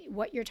think that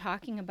what you're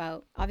talking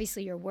about,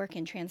 obviously your work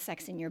in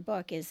Transsex in your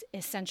book is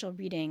essential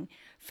reading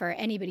for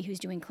anybody who's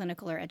doing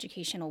clinical or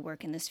educational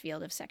work in this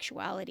field of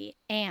sexuality.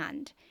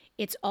 And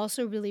it's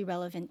also really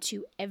relevant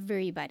to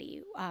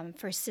everybody,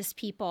 for cis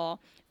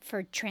people,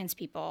 for trans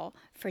people,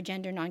 for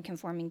gender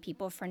nonconforming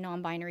people, for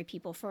non-binary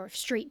people, for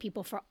straight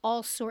people, for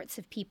all sorts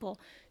of people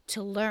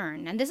to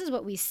learn. And this is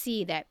what we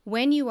see, that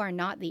when you are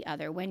not the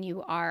other, when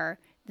you are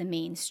the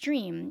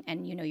mainstream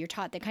and you're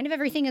taught that kind of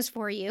everything is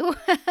for you,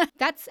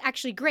 that's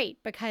actually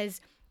great, because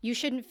you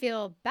shouldn't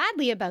feel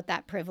badly about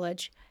that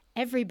privilege.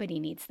 Everybody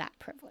needs that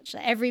privilege.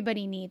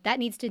 That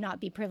needs to not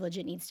be privilege.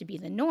 It needs to be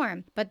the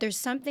norm. But there's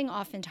something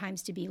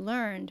oftentimes to be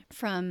learned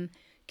from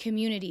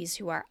communities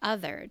who are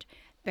othered,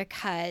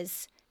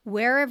 because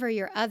wherever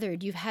you're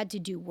othered, you've had to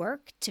do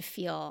work to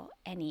feel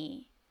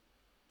any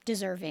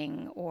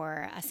deserving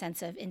or a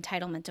sense of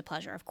entitlement to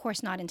pleasure. Of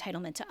course, not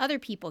entitlement to other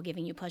people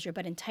giving you pleasure,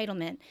 but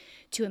entitlement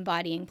to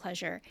embodying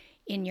pleasure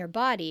in your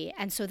body.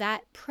 And so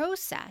that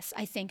process,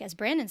 I think, as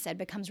Brandon said,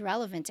 becomes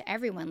relevant to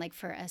everyone. Like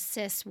for a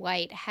cis,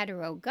 white,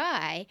 hetero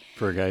guy.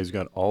 For a guy who's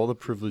got all the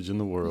privilege in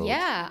the world.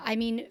 Yeah. I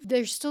mean,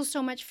 there's still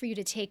so much for you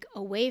to take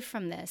away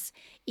from this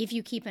if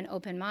you keep an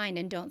open mind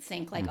and don't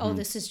think like, oh,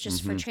 this is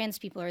just for trans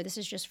people, or this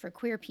is just for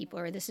queer people,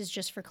 or this is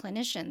just for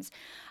clinicians.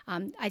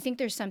 I think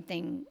there's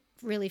something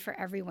really for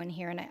everyone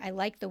here. And I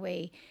like the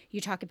way you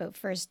talk about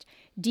first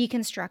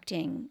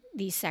deconstructing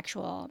these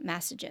sexual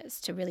messages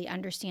to really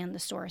understand the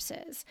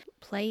sources,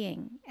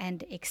 playing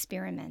and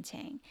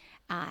experimenting.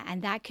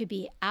 And that could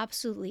be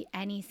absolutely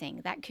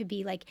anything. That could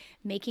be like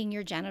making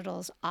your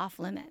genitals off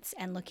limits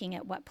and looking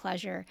at what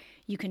pleasure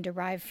you can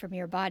derive from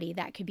your body.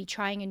 That could be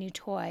trying a new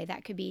toy.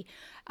 That could be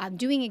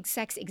doing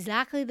sex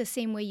exactly the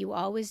same way you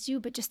always do,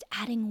 but just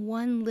adding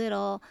one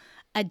little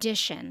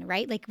addition,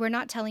 right? Like we're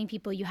not telling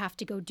people you have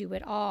to go do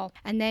it all.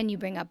 And then you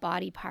bring up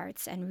body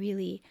parts, and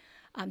really,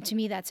 to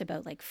me, that's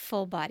about like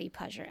full body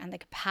pleasure and the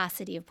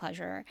capacity of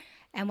pleasure.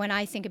 And when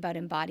I think about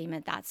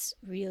embodiment, that's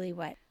really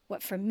what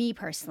for me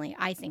personally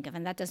I think of.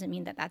 And that doesn't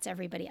mean that that's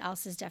everybody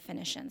else's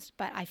definitions,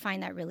 but I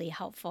find that really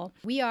helpful.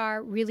 We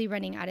are really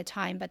running out of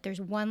time, but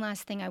there's one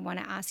last thing I want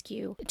to ask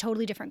you, a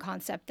totally different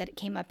concept that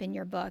came up in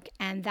your book,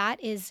 and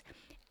that is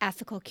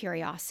ethical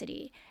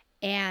curiosity.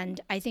 And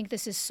I think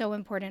this is so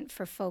important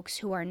for folks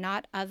who are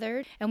not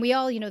othered. And we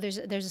all, there's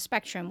a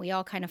spectrum. We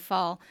all kind of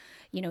fall,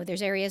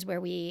 there's areas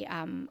where we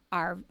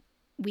are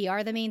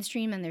the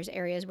mainstream, and there's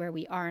areas where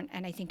we aren't.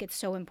 And I think it's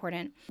so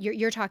important.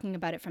 You're talking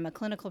about it from a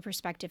clinical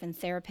perspective, and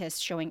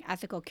therapists showing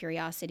ethical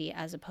curiosity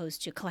as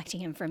opposed to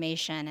collecting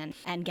information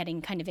and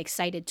getting kind of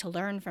excited to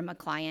learn from a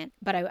client.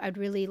 But I'd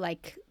really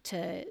like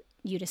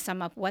you to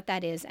sum up what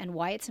that is and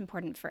why it's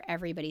important for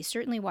everybody.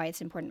 Certainly why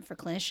it's important for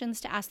clinicians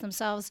to ask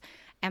themselves,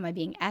 am I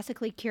being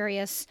ethically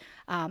curious?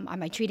 Am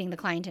I treating the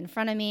client in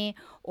front of me?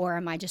 Or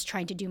am I just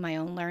trying to do my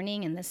own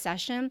learning in this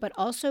session? But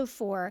also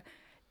for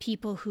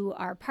people who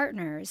are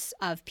partners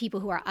of people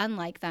who are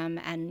unlike them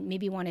and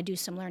maybe want to do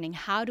some learning.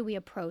 How do we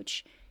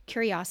approach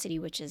curiosity,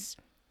 which is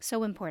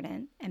so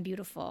important and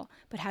beautiful,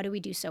 but how do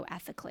we do so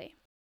ethically?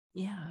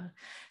 Yeah.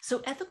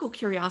 So ethical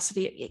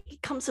curiosity,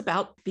 it comes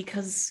about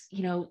because,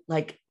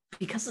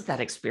 because of that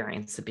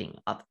experience of being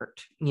othered,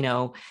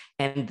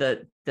 and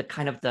the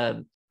kind of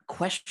the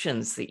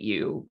questions that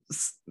you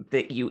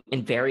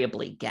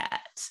invariably get.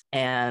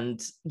 And,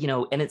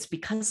 and it's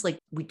because like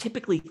we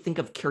typically think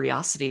of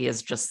curiosity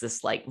as just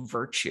this like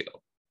virtue,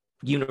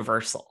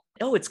 universal.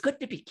 Oh, it's good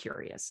to be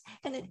curious.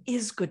 And it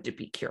is good to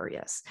be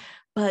curious.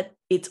 But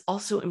it's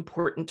also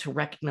important to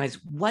recognize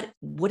what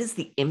is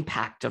the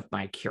impact of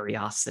my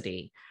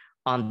curiosity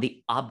on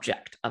the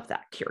object of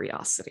that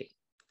curiosity.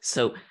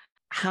 So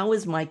how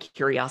is my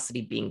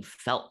curiosity being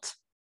felt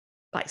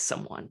by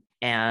someone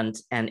and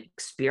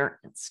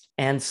experienced?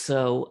 And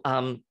so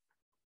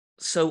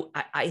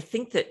I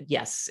think that,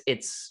 yes,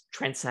 it's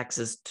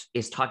Transsex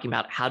is talking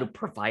about how do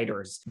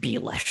providers be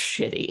less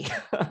shitty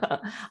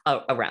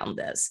around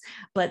this.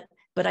 But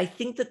I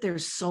think that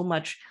there's so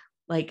much,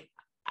 like,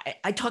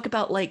 I talk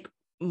about like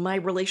my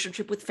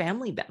relationship with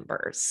family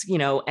members,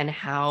 and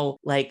how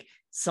like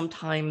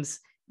sometimes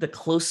the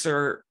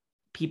closer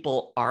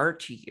people are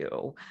to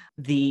you,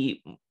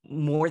 the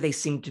more they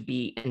seem to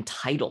be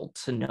entitled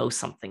to know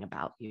something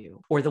about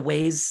you, or the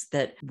ways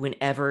that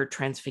whenever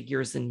trans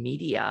figures in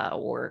media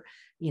or,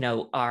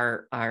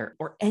 are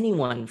or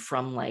anyone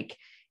from like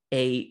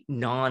a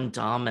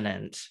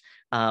non-dominant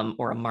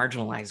or a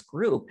marginalized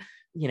group,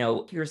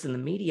 appears in the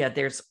media,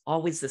 there's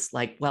always this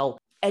like, well,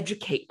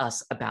 educate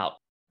us about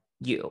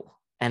you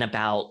and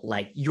about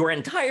like your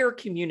entire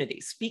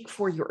community, speak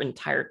for your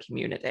entire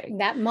community.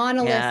 That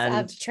monolith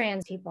of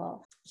trans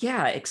people.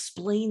 Yeah,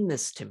 explain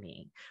this to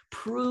me,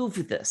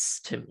 prove this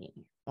to me.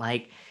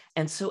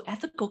 And so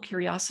ethical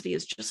curiosity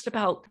is just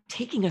about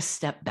taking a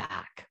step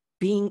back,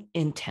 being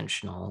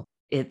intentional.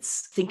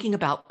 It's thinking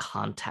about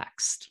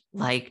context.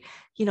 Like,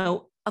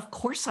 of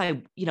course,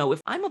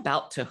 if I'm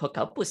about to hook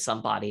up with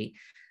somebody,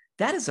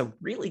 that is a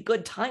really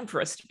good time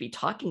for us to be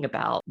talking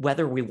about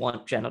whether we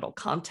want genital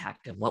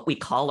contact and what we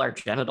call our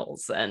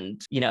genitals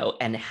and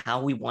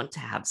how we want to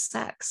have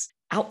sex.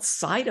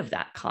 Outside of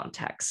that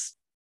context,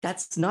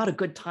 that's not a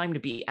good time to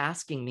be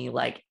asking me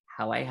like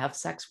how I have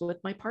sex with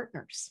my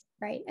partners.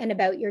 Right. And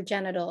about your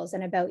genitals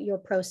and about your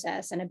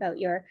process and about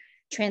your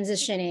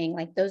transitioning.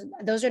 Like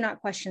those are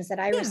not questions that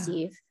I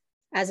receive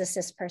as a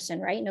cis person,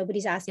 right?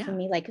 Nobody's asking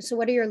me like, so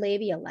what are your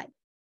labia like?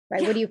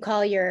 Right. What do you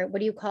call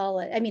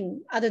it? I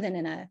mean, other than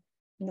in a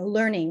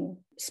learning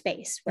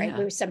space, right?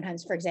 We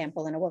sometimes, for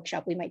example, in a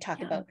workshop, we might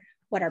talk about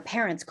what our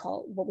parents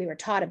call what we were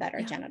taught about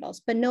our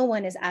genitals, but no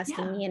one is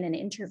asking me in an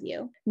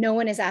interview. No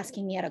one is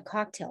asking me at a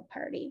cocktail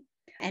party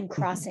and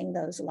crossing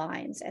those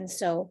lines. And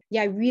so,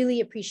 I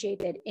really appreciate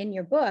that in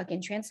your book,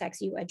 in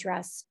Transsex, you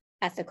address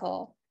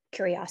ethical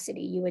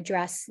curiosity. You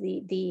address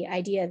the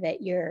idea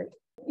that you're,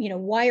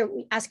 why are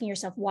we asking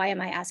yourself, why am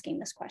I asking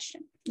this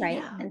question, right?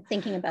 Yeah. And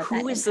thinking about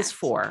who is this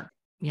for?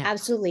 Yeah.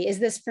 Absolutely. Is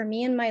this for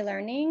me and my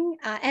learning?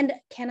 And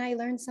can I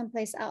learn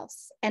someplace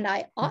else? And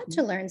I ought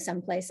to learn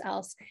someplace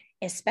else,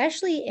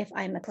 especially if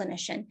I'm a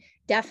clinician,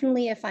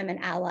 definitely if I'm an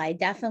ally,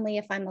 definitely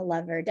if I'm a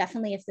lover,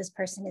 definitely if this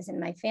person is in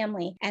my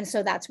family. And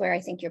so that's where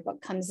I think your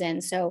book comes in.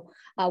 So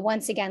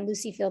once again,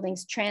 Lucy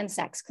Fielding's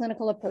Transsex,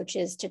 Clinical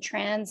Approaches to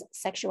Trans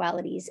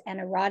Sexualities and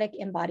Erotic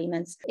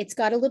Embodiments. It's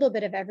got a little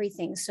bit of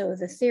everything. So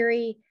the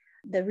theory,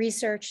 the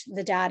research,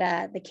 the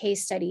data, the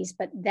case studies,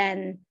 but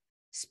then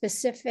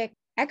specific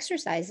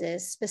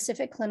exercises,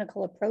 specific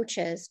clinical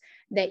approaches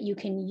that you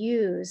can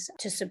use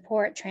to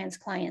support trans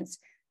clients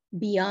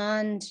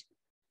beyond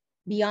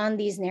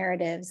these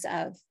narratives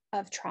of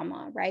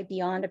trauma, right?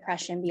 Beyond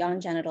oppression,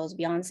 beyond genitals,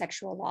 beyond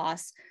sexual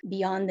loss,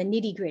 beyond the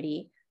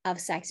nitty-gritty of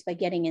sex, but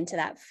getting into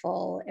that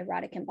full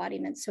erotic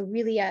embodiment. So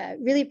really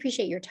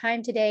appreciate your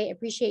time today.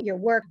 Appreciate your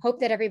work. Hope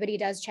that everybody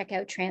does check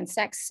out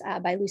Transsex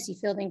by Lucy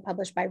Fielding,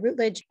 published by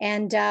Routledge.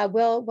 And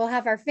we'll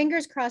have our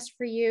fingers crossed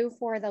for you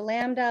for the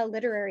Lambda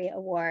Literary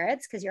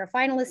Awards, because you're a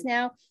finalist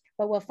now,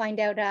 but we'll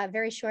find out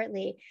very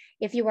shortly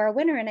if you are a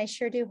winner. And I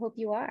sure do hope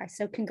you are.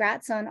 So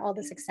congrats on all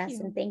the success.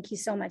 And thank you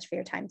so much for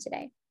your time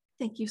today.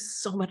 Thank you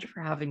so much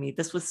for having me.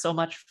 This was so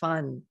much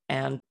fun.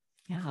 And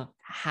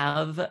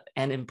have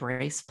and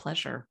embrace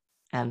pleasure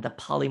and the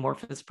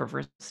polymorphous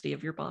perversity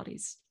of your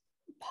bodies.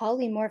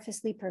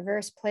 Polymorphously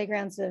perverse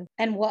playgrounds of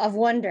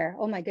wonder.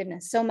 Oh my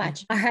goodness, so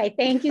much. All right,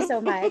 thank you so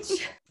much.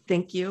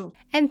 Thank you.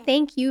 And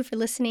thank you for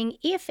listening.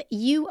 If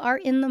you are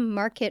in the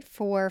market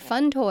for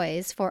fun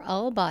toys for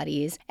all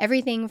bodies,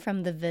 everything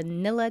from the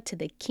vanilla to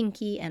the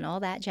kinky and all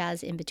that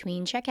jazz in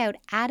between, check out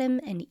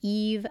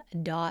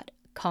adamandeve.com.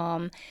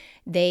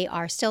 They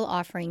are still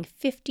offering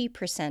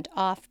 50%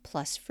 off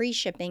plus free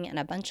shipping and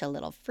a bunch of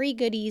little free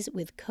goodies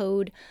with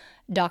code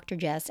Dr.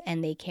 Jess,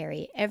 and they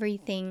carry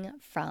everything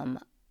from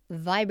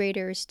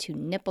vibrators to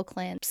nipple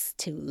clamps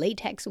to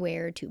latex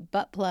wear to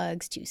butt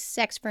plugs to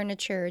sex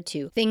furniture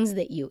to things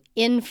that you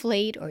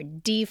inflate or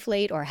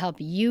deflate or help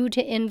you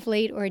to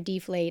inflate or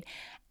deflate.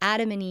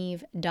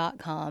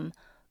 adamandeve.com,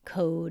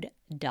 code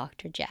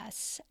Dr.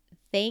 Jess.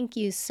 Thank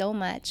you so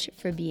much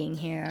for being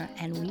here,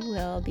 and we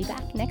will be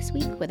back next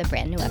week with a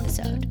brand new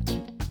episode.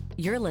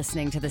 You're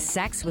listening to the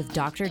Sex with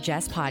Dr.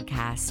 Jess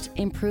podcast.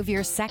 Improve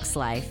your sex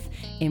life.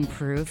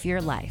 Improve your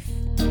life.